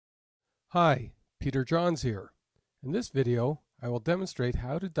Hi, Peter Johns here. In this video, I will demonstrate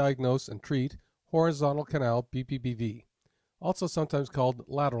how to diagnose and treat Horizontal Canal BPPV, also sometimes called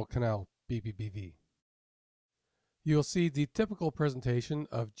Lateral Canal BPPV. You will see the typical presentation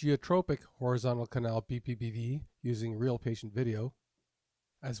of Geotropic Horizontal Canal BPPV using real patient video.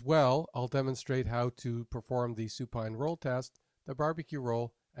 As well, I'll demonstrate how to perform the supine roll test, the barbecue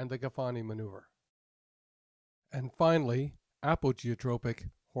roll, and the Gufoni maneuver. And finally, Apogeotropic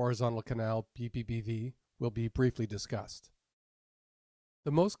Horizontal Canal BPPV will be briefly discussed.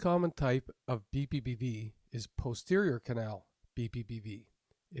 The most common type of BPPV is posterior canal BPPV.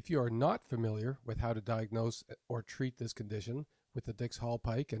 If you are not familiar with how to diagnose or treat this condition with the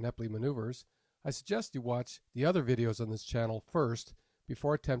Dix-Hallpike and Epley maneuvers, I suggest you watch the other videos on this channel first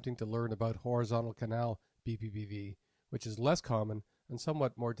before attempting to learn about horizontal canal BPPV, which is less common and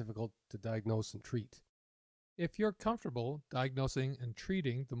somewhat more difficult to diagnose and treat. If you're comfortable diagnosing and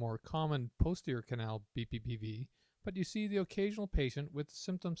treating the more common posterior canal BPPV, but you see the occasional patient with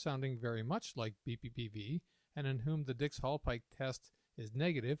symptoms sounding very much like BPPV and in whom the Dix-Hallpike test is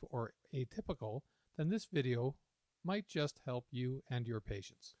negative or atypical, then this video might just help you and your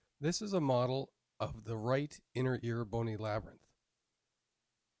patients. This is a model of the right inner ear bony labyrinth.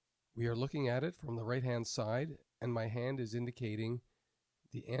 We are looking at it from the right-hand side, and my hand is indicating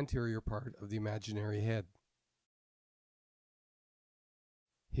the anterior part of the imaginary head.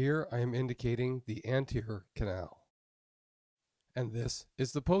 Here I am indicating the anterior canal, and this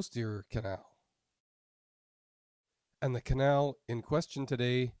is the posterior canal. And the canal in question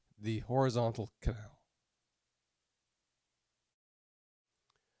today, the horizontal canal.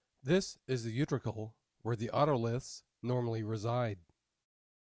 This is the utricle where the otoliths normally reside.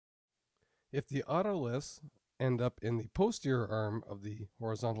 If the otoliths end up in the posterior arm of the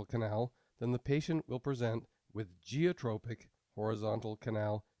horizontal canal, then the patient will present with Geotropic Horizontal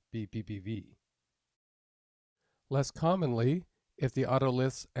Canal BPPV. Less commonly, if the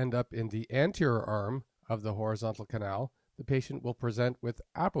otoliths end up in the anterior arm of the horizontal canal, the patient will present with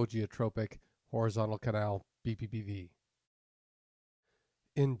Apogeotropic Horizontal Canal BPPV.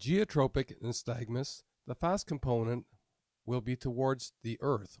 In geotropic nystagmus, the fast component will be towards the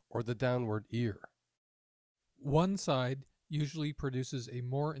earth or the downward ear. One side usually produces a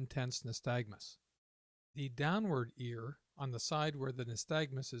more intense nystagmus. The downward ear, on the side where the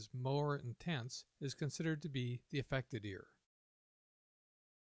nystagmus is more intense, is considered to be the affected ear.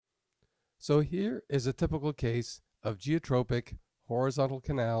 So here is a typical case of Geotropic Horizontal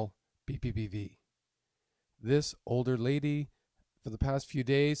Canal BPPV. This older lady for the past few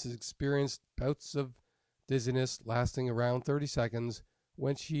days has experienced bouts of dizziness lasting around 30 seconds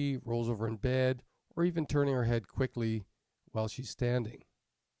when she rolls over in bed or even turning her head quickly while she's standing.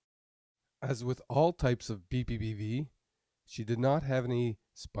 As with all types of BPPV, she did not have any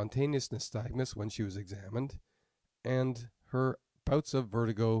spontaneous nystagmus when she was examined, and her bouts of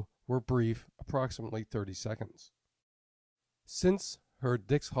vertigo were brief, approximately 30 seconds. Since her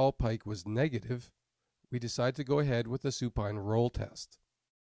Dix-Hallpike was negative, we decided to go ahead with the supine roll test.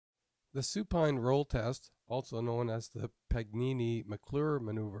 The supine roll test, also known as the Paganini-McClure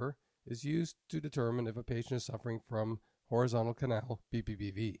maneuver, is used to determine if a patient is suffering from horizontal canal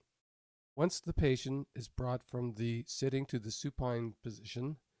BPPV. Once the patient is brought from the sitting to the supine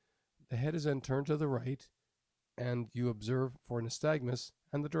position, the head is then turned to the right, and you observe for nystagmus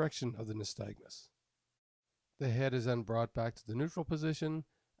and the direction of the nystagmus. The head is then brought back to the neutral position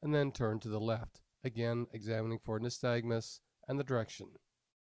and then turned to the left, again examining for nystagmus and the direction.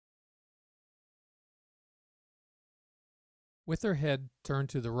 With her head turned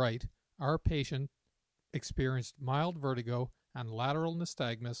to the right, our patient experienced mild vertigo and lateral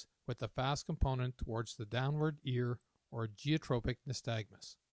nystagmus with the fast component towards the downward ear or geotropic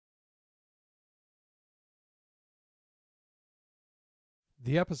nystagmus.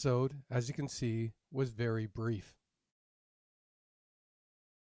 The episode, as you can see, was very brief.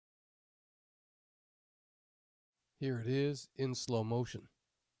 Here it is in slow motion.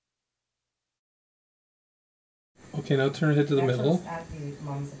 Okay, now turn your head to the middle.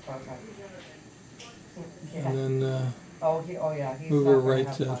 And then move her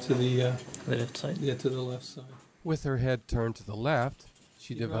right to the left side. Yeah, to the left side. With her head turned to the left,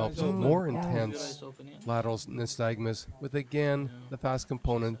 she develops a more intense lateral nystagmus with again the fast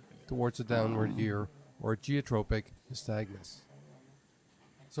component towards the downward ear or geotropic nystagmus.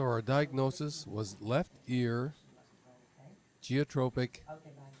 So our diagnosis was left ear Geotropic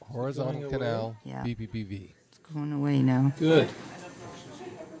Horizontal Canal BPPV. It's going away now. Good.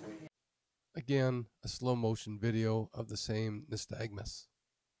 Again, a slow motion video of the same nystagmus.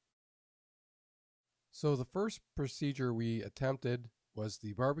 So the first procedure we attempted was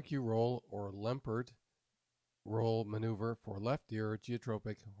the barbecue roll or Lempert roll maneuver for left ear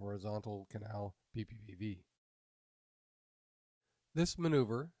Geotropic Horizontal Canal BPPV. This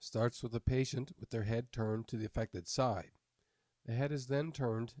maneuver starts with the patient with their head turned to the affected side. The head is then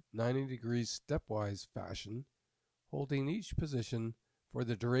turned 90 degrees stepwise fashion, holding each position for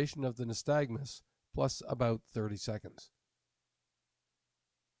the duration of the nystagmus plus about 30 seconds.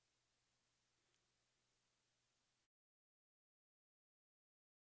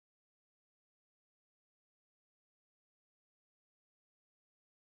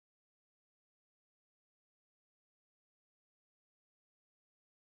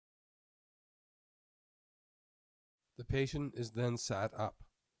 The patient is then sat up.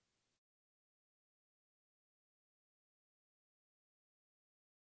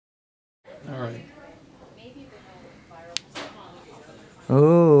 All right.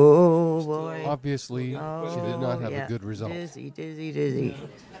 Oh boy. Obviously, she did not have a good result. Dizzy.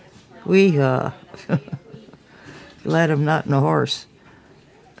 We glad I'm not in a horse.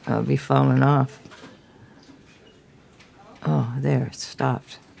 I'll be falling off. Oh, there, it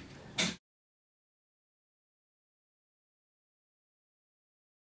stopped.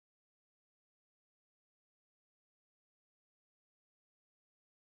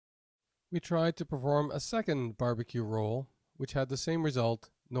 We tried to perform a second barbecue roll, which had the same result,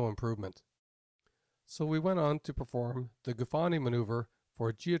 no improvement. So we went on to perform the Gufoni maneuver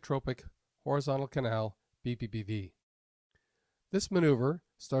for Geotropic Horizontal Canal BPPV. This maneuver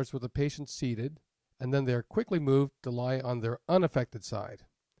starts with the patient seated, and then they are quickly moved to lie on their unaffected side.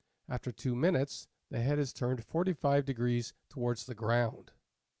 After 2 minutes, the head is turned 45 degrees towards the ground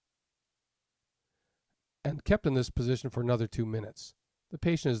and kept in this position for another 2 minutes. The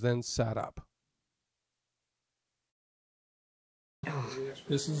patient is then sat up.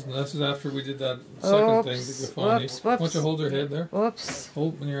 This is after we did that second thing, the Gufoni. Why don't you hold her head there? Whoops.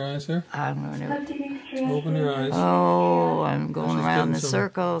 Open your eyes here. I'm going to... Open your eyes. Oh, I'm going around the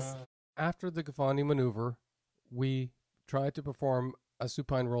circles. After the Gufoni maneuver, we tried to perform a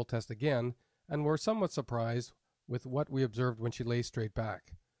supine roll test again and were somewhat surprised with what we observed when she lay straight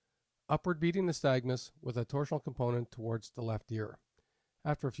back. Upward beating nystagmus with a torsional component towards the left ear.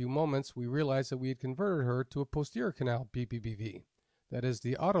 After a few moments, we realized that we had converted her to a posterior canal BPPV. That is,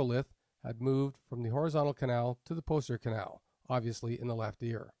 the otolith had moved from the horizontal canal to the posterior canal, obviously in the left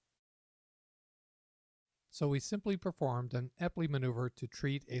ear. So we simply performed an Epley maneuver to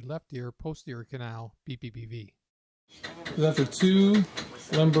treat a left ear posterior canal BPPV. After 2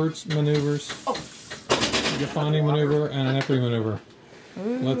 Lembert's maneuvers, a Gufoni maneuver, and an Epley maneuver.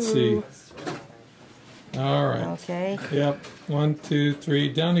 Ooh. Let's see. All right. Okay. Yep. 1, 2, 3.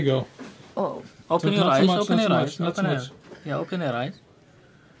 Down you go. Oh. Open your eyes. Open your eyes. Open your eyes. Yeah, open your eyes.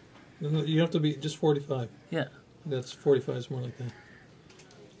 You have to be just 45. Yeah. That's 45 is more like that.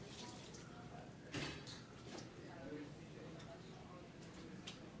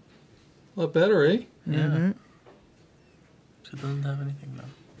 A lot better, eh? Yeah. Mm-hmm. She doesn't have anything now.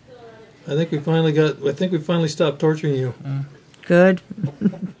 I think we finally stopped torturing you. Good.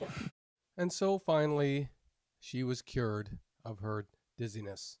 And so finally, she was cured of her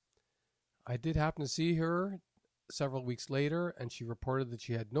dizziness. I did happen to see her several weeks later, and she reported that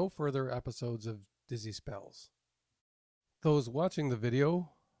she had no further episodes of dizzy spells. Those watching the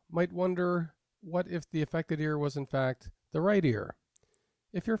video might wonder, what if the affected ear was in fact the right ear?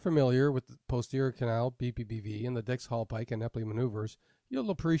 If you're familiar with the posterior canal BPPV and the Dix-Hallpike and Epley maneuvers,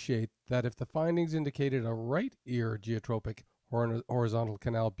 you'll appreciate that if the findings indicated a right ear geotropic horizontal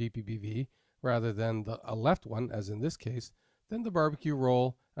canal BPPV rather than a left one, as in this case, then the barbecue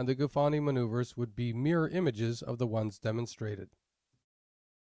roll and the Gufoni maneuvers would be mirror images of the ones demonstrated.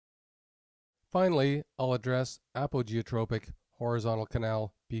 Finally, I'll address Apogeotropic Horizontal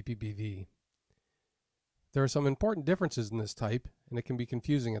Canal BPPV. There are some important differences in this type, and it can be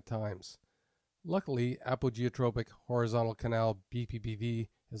confusing at times. Luckily, Apogeotropic Horizontal Canal BPPV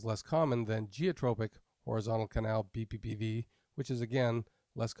is less common than Geotropic Horizontal Canal BPPV, which is again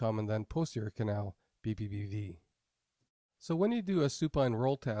less common than Posterior Canal BPPV. So when you do a supine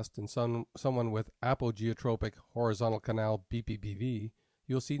roll test in someone with Apogeotropic Horizontal Canal BPPV,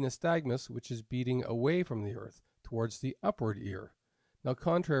 you'll see nystagmus, which is beating away from the earth towards the upward ear. Now,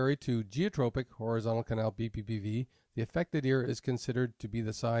 contrary to Geotropic Horizontal Canal BPPV, the affected ear is considered to be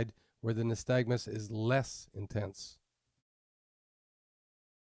the side where the nystagmus is less intense.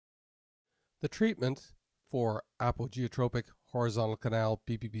 The treatment for Apogeotropic Horizontal Canal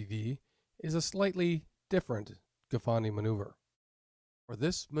BPPV is a slightly different Gufoni maneuver. For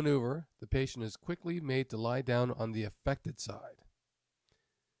this maneuver, the patient is quickly made to lie down on the affected side.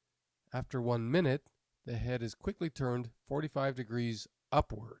 After 1 minute, The head is quickly turned 45 degrees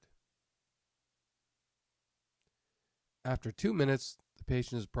upward. After 2 minutes, the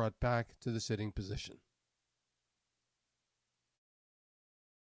patient is brought back to the sitting position.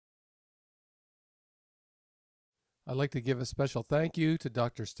 I'd like to give a special thank you to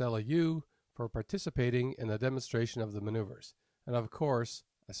Dr. Stella Yu for participating in the demonstration of the maneuvers, and of course,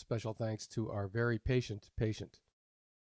 a special thanks to our very patient.